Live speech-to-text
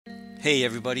Hey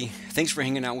everybody, thanks for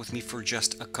hanging out with me for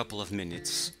just a couple of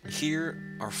minutes. Here,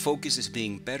 our focus is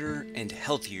being better and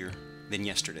healthier than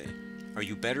yesterday. Are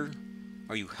you better?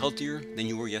 Are you healthier than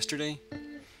you were yesterday?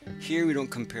 Here, we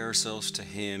don't compare ourselves to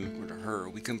him or to her,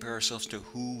 we compare ourselves to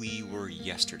who we were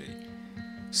yesterday.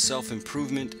 Self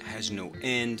improvement has no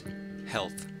end,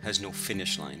 health has no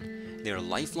finish line. They are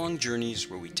lifelong journeys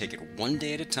where we take it one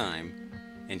day at a time,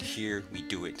 and here we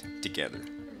do it together.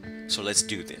 So let's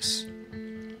do this.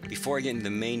 Before I get into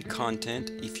the main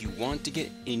content, if you want to get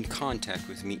in contact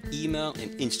with me, email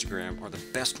and Instagram are the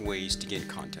best ways to get in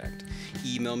contact.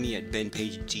 Email me at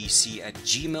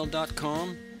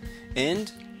benpagedc@gmail.com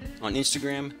and on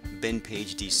Instagram,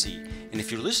 benpagedc. And if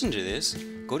you're listening to this,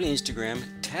 go to Instagram,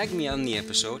 tag me on the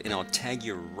episode, and I'll tag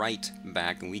you right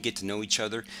back, and we get to know each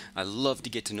other. I love to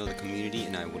get to know the community,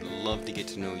 and I would love to get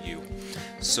to know you.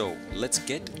 So let's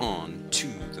get on to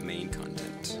the main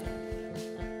content.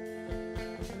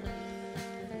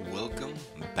 Welcome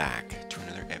back to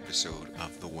another episode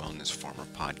of the Wellness Farmer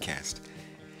Podcast.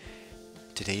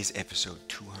 Today's episode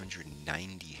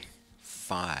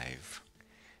 295,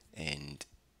 and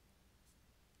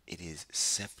it is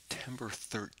September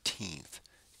 13th,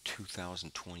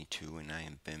 2022, and I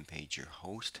am Ben Page, your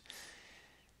host.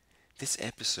 This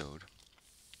episode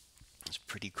is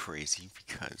pretty crazy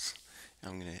because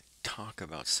I'm going to talk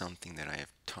about something that I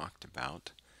have talked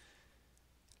about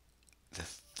the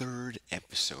third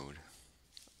episode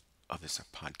of this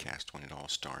podcast when it all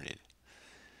started.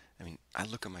 I mean, I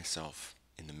look at myself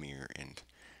in the mirror and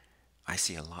I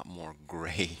see a lot more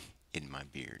gray in my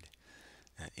beard.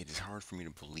 It is hard for me to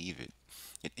believe it.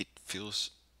 It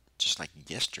feels just like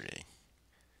yesterday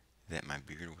that my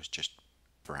beard was just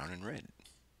brown and red.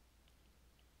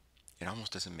 It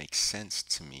almost doesn't make sense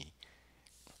to me.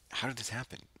 How did this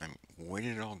happen? I mean, where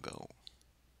did it all go?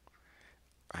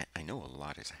 I know a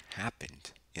lot has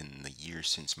happened in the years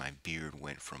since my beard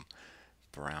went from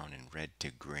brown and red to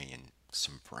gray and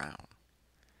some brown.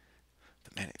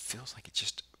 But man, it feels like it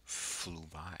just flew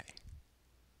by.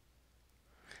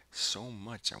 So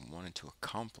much I wanted to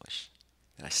accomplish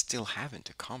that I still haven't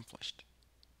accomplished.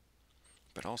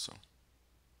 But also,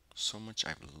 so much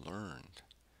I've learned.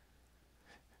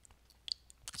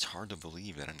 It's hard to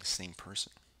believe that I'm the same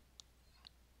person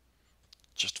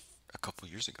just a couple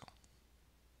years ago.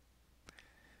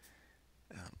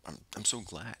 I'm so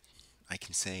glad I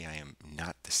can say I am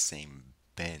not the same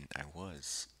Ben I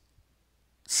was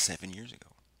 7 years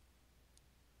ago.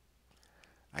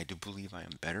 I do believe I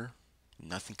am better,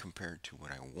 nothing compared to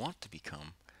what I want to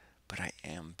become, but I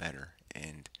am better,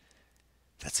 and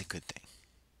that's a good thing.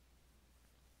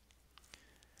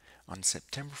 On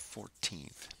September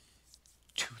 14th,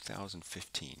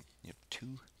 2015,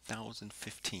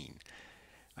 2015,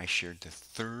 I shared the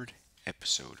third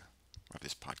episode of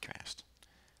this podcast.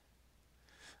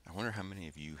 I wonder how many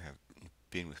of you have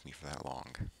been with me for that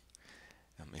long.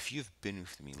 If you've been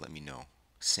with me, let me know.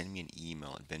 Send me an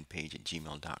email at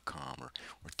benpage@gmail.com or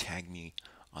tag me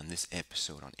on this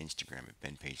episode on Instagram at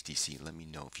benpagedc. Let me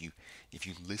know if you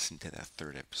listened to that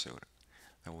third episode.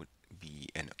 That would be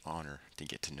an honor to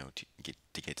get to know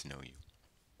you.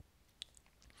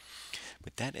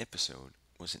 But that episode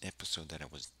was an episode that I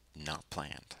was not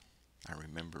planned. I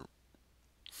remember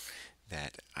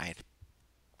that I had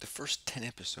the first 10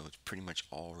 episodes pretty much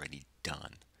already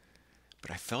done, but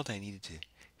I felt I needed to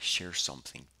share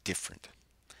something different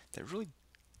that really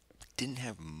didn't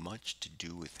have much to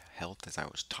do with health as I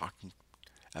was talking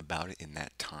about it in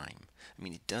that time. I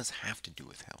mean, it does have to do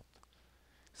with health.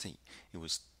 See, it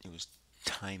was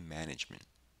time management.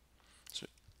 So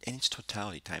in its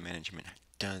totality, time management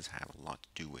does have a lot to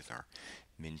do with our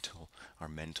mental, our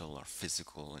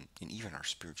physical, and even our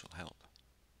spiritual health.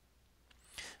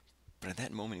 But at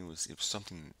that moment, it was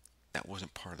something that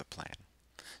wasn't part of the plan.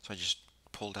 So I just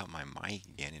pulled out my mic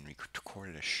again and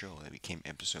recorded a show that became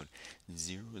episode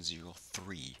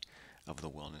 003 of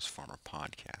the Wellness Farmer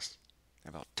Podcast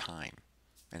about time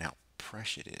and how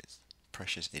precious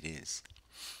it is.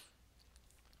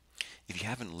 If you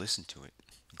haven't listened to it,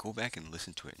 go back and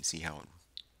listen to it and see how it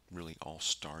really all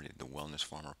started, the Wellness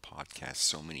Farmer Podcast,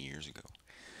 so many years ago.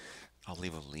 I'll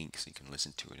leave a link so you can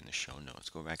listen to it in the show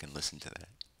notes. Go back and listen to that.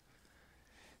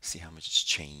 See how much it's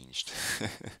changed.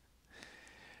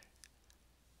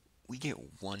 We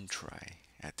get one try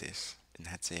at this, and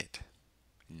that's it.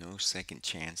 No second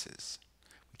chances.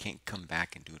 We can't come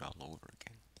back and do it all over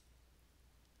again.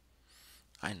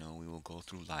 I know we will go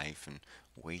through life and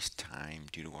waste time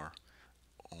due to our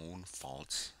own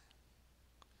faults.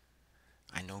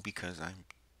 I know because I'm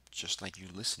just like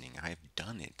you listening. I've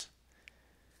done it.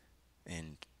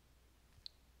 And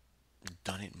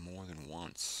done it more than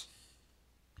once.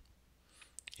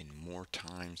 more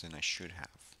times than I should have.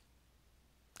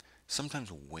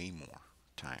 Sometimes way more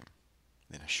time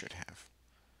than I should have,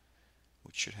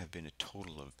 which should have been a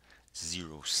total of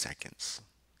 0 seconds.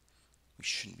 We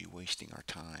shouldn't be wasting our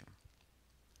time.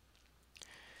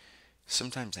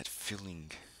 Sometimes that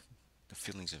feeling, the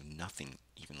feelings of nothing,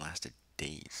 even lasted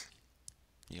days.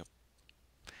 Yep,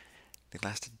 they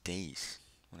lasted days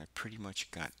when I pretty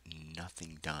much got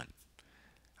nothing done.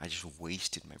 I just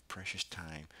wasted my precious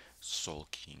time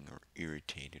sulking or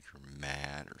irritated or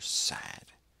mad or sad.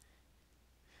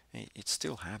 It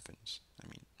still happens. I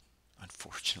mean,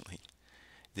 unfortunately,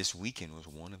 this weekend was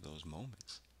one of those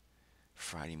moments.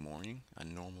 Friday morning, a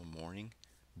normal morning,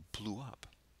 blew up.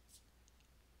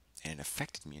 And it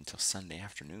affected me until Sunday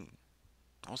afternoon.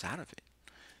 I was out of it.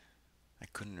 I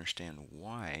couldn't understand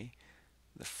why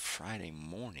the Friday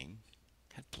morning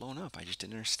had blown up. I just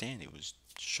didn't understand. It was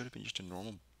should have been just a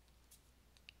normal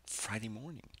Friday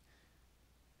morning.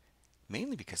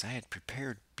 Mainly because I had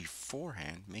prepared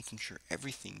beforehand, making sure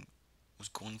everything was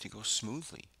going to go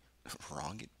smoothly.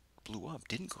 Wrong, it blew up,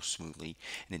 didn't go smoothly,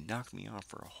 and it knocked me off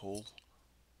for a whole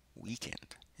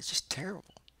weekend. It's just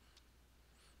terrible.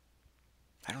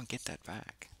 I don't get that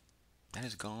back. That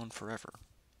is gone forever.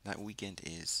 That weekend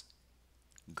is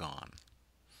gone.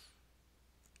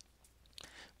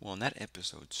 Well, in that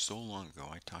episode so long ago,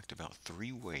 I talked about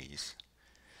 3 ways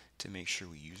to make sure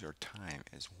we use our time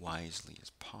as wisely as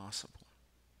possible.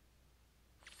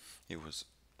 It was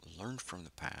learn from the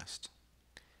past,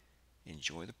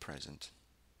 enjoy the present,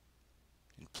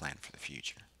 and plan for the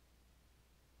future.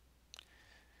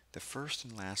 The first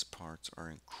and last parts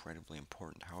are incredibly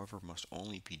important, however, must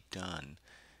only be done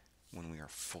when we are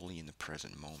fully in the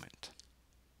present moment.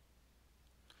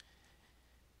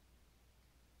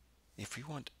 If we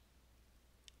want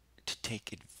to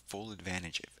take full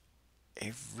advantage of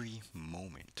every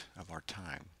moment of our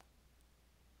time,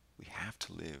 we have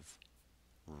to live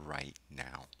right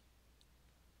now.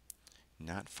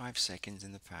 Not 5 seconds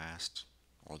in the past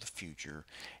or the future,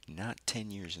 not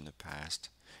 10 years in the past,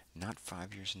 not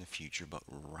 5 years in the future, but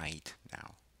right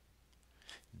now.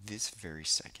 This very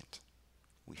second,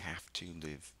 we have to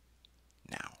live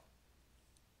now.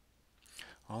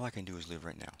 All I can do is live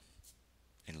right now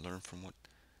and learn from what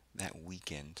that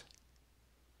weekend,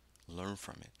 learn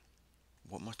from it.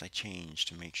 What must I change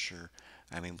to make sure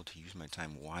I'm able to use my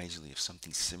time wisely if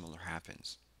something similar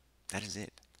happens? That is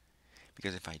it.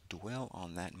 Because if I dwell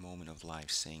on that moment of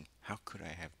life saying, how could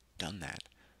I have done that?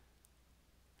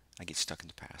 I get stuck in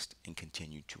the past and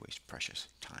continue to waste precious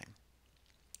time.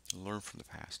 Learn from the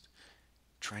past.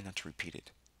 Try not to repeat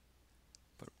it,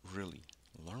 but really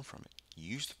learn from it.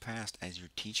 Use the past as your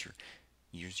teacher.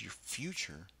 Use your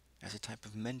future as a type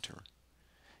of mentor.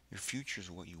 Your future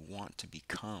is what you want to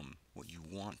become, what you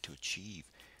want to achieve.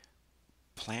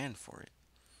 Plan for it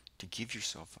to give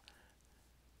yourself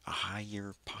a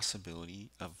higher possibility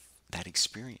of that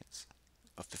experience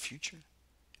of the future.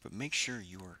 But make sure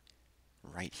you are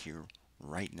right here,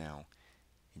 right now,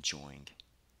 enjoying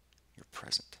your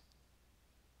present.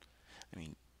 I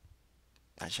mean,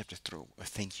 I just have to throw a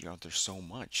thank you out there so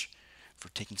much for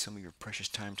taking some of your precious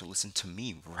time to listen to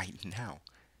me right now.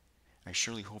 I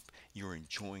surely hope you're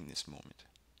enjoying this moment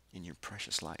in your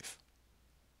precious life.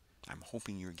 I'm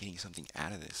hoping you're getting something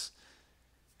out of this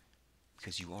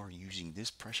because you are using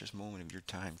this precious moment of your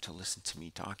time to listen to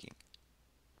me talking.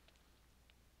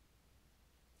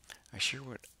 I share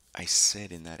what I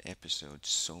said in that episode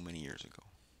so many years ago.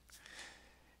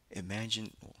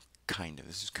 Imagine, well,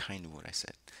 this is kind of what I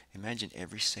said. Imagine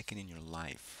every second in your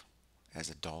life as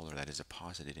a dollar that is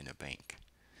deposited in a bank.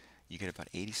 You get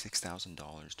about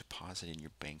 $86,000 deposited in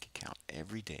your bank account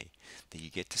every day that you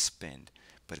get to spend,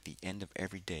 but at the end of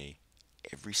every day,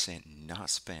 every cent not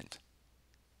spent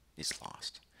is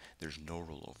lost. There's no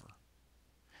rollover.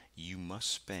 You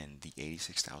must spend the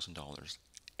 $86,000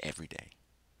 every day.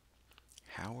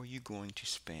 How are you going to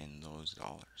spend those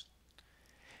dollars?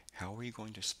 How are you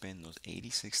going to spend those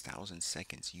 86,000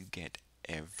 seconds you get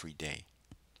every day?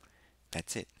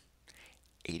 That's it.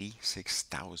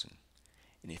 86,000.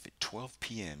 And if at 12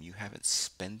 p.m. you haven't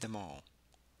spent them all,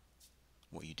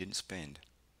 what you didn't spend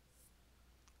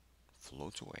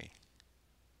floats away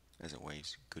as it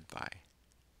waves goodbye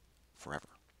forever.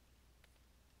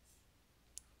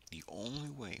 The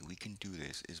only way we can do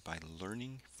this is by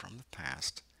learning from the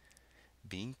past,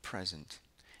 being present,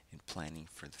 and planning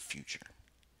for the future.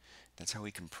 That's how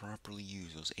we can properly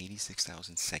use those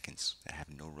 86,000 seconds that have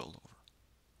no rollover.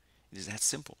 It is that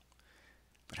simple,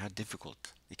 but how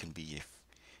difficult it can be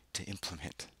to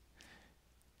implement.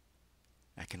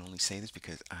 I can only say this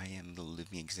because I am the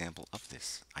living example of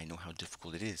this. I know how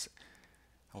difficult it is.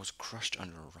 I was crushed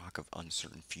under a rock of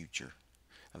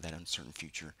that uncertain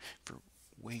future for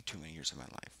way too many years of my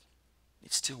life.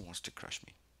 It still wants to crush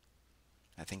me.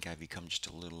 I think I've become just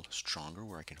a little stronger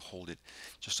where I can hold it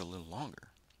just a little longer.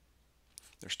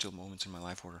 There's still moments in my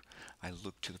life where I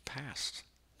look to the past,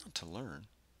 not to learn,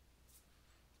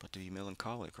 but to be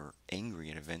melancholic or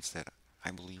angry at events that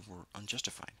I believe were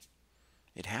unjustified.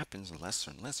 It happens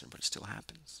lesser and lesser, but it still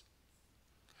happens.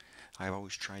 I've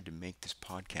always tried to make this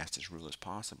podcast as real as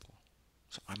possible.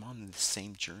 So I'm on the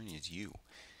same journey as you.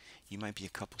 You might be a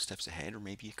couple steps ahead or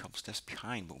maybe a couple steps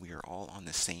behind, but we are all on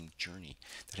the same journey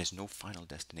that has no final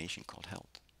destination called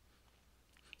health.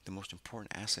 The most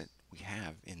important asset we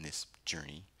have in this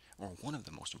journey, or one of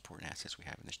the most important assets we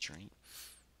have in this journey,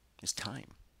 is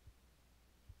time.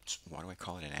 So why do I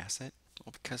call it an asset?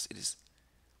 Well, because it is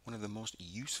one of the most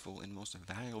useful and most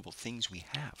valuable things we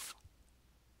have.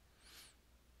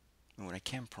 And what I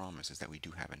can promise is that we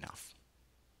do have enough.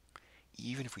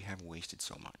 Even if we have wasted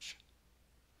so much,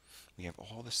 we have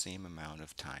all the same amount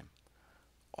of time,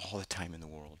 all the time in the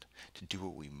world, to do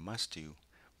what we must do,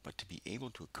 but to be able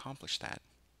to accomplish that,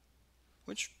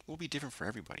 which will be different for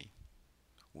everybody,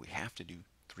 we have to do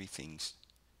 3 things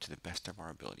to the best of our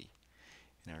ability.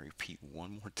 And I repeat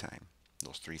one more time,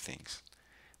 those 3 things.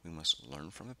 We must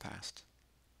learn from the past.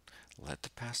 Let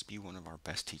the past be one of our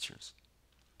best teachers.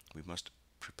 We must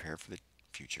prepare for the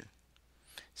future.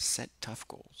 Set tough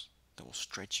goals that will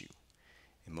stretch you.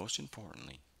 And most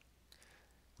importantly,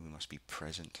 we must be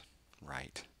present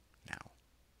right now.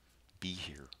 Be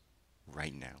here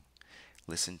right now.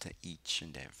 Listen to each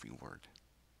and every word.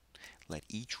 Let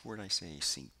each word I say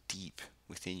sink deep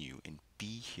within you and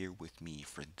be here with me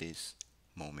for this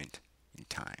moment in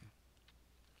time.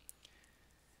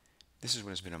 This is what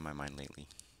has been on my mind lately,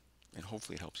 and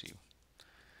hopefully it helps you.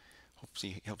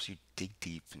 Hopefully it helps you dig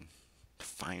deep and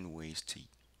find ways to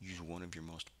use one of your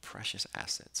most precious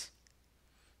assets,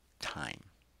 time,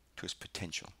 to its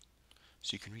potential,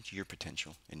 so you can reach your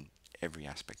potential in every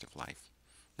aspect of life,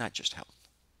 not just health.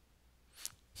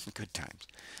 Good times.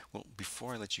 Well,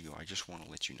 before I let you go, I just want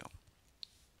to let you know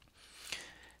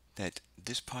that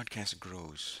this podcast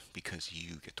grows because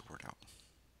you get the word out.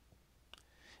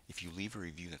 If you leave a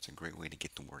review, that's a great way to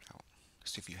get the word out.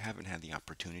 So if you haven't had the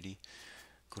opportunity,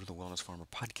 go to the Wellness Farmer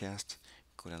podcast,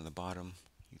 go down to the bottom,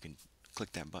 you can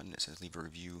click that button that says leave a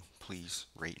review. Please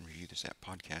rate and review this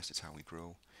podcast. It's how we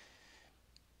grow.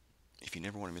 If you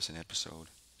never want to miss an episode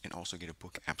and also get a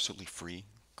book absolutely free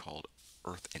called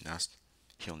Earth and Us,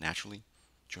 Heal Naturally,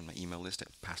 join my email list at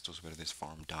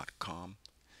pastosvertesfarm.com.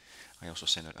 I also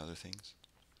send out other things.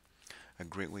 A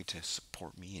great way to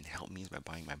support me and help me is by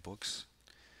buying my books.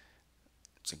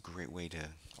 It's a great way to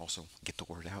also get the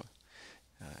word out.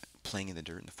 Playing in the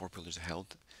Dirt and the 4 Pillars of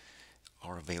Health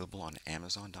are available on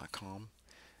Amazon.com.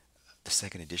 The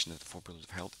second edition of the 4 Pillars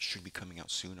of Health should be coming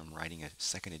out soon. I'm writing a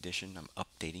second edition. I'm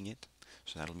updating it,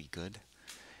 so that'll be good.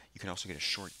 You can also get a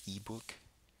short ebook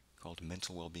called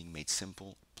Mental Wellbeing Made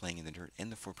Simple, Playing in the Dirt,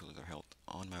 and the 4 Pillars of Health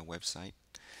on my website.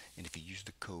 And if you use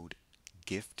the code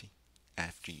GIFT,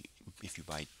 if you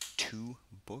buy 2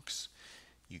 books,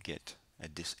 you get a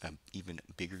even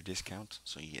bigger discount,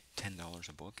 so you get $10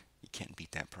 a book. You can't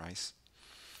beat that price.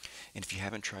 And if you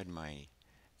haven't tried my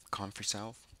comfrey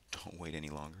salve, don't wait any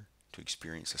longer to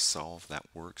experience a salve that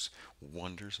works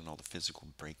wonders on all the physical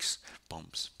breaks,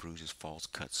 bumps, bruises, falls,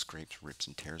 cuts, scrapes, rips,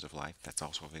 and tears of life. That's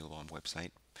also available on the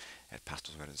website at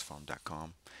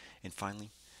pastosvertesfarm.com. And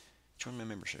finally, join my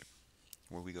membership,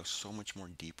 where we go so much more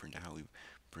deeper into how we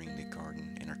bring the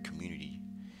garden and our community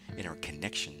and our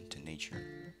connection to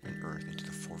nature and earth into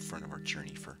the forefront of our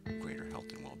journey for greater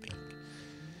health and well-being.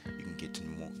 You can get to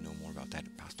know more about that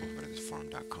at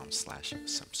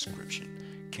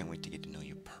pastosvertesfarm.com/subscription. Can't wait to get to know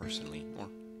you personally, or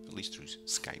at least through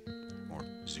Skype or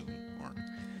Zoom or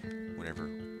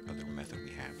whatever other method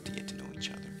we have to get to know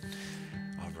each other.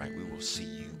 All right, we will see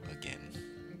you again.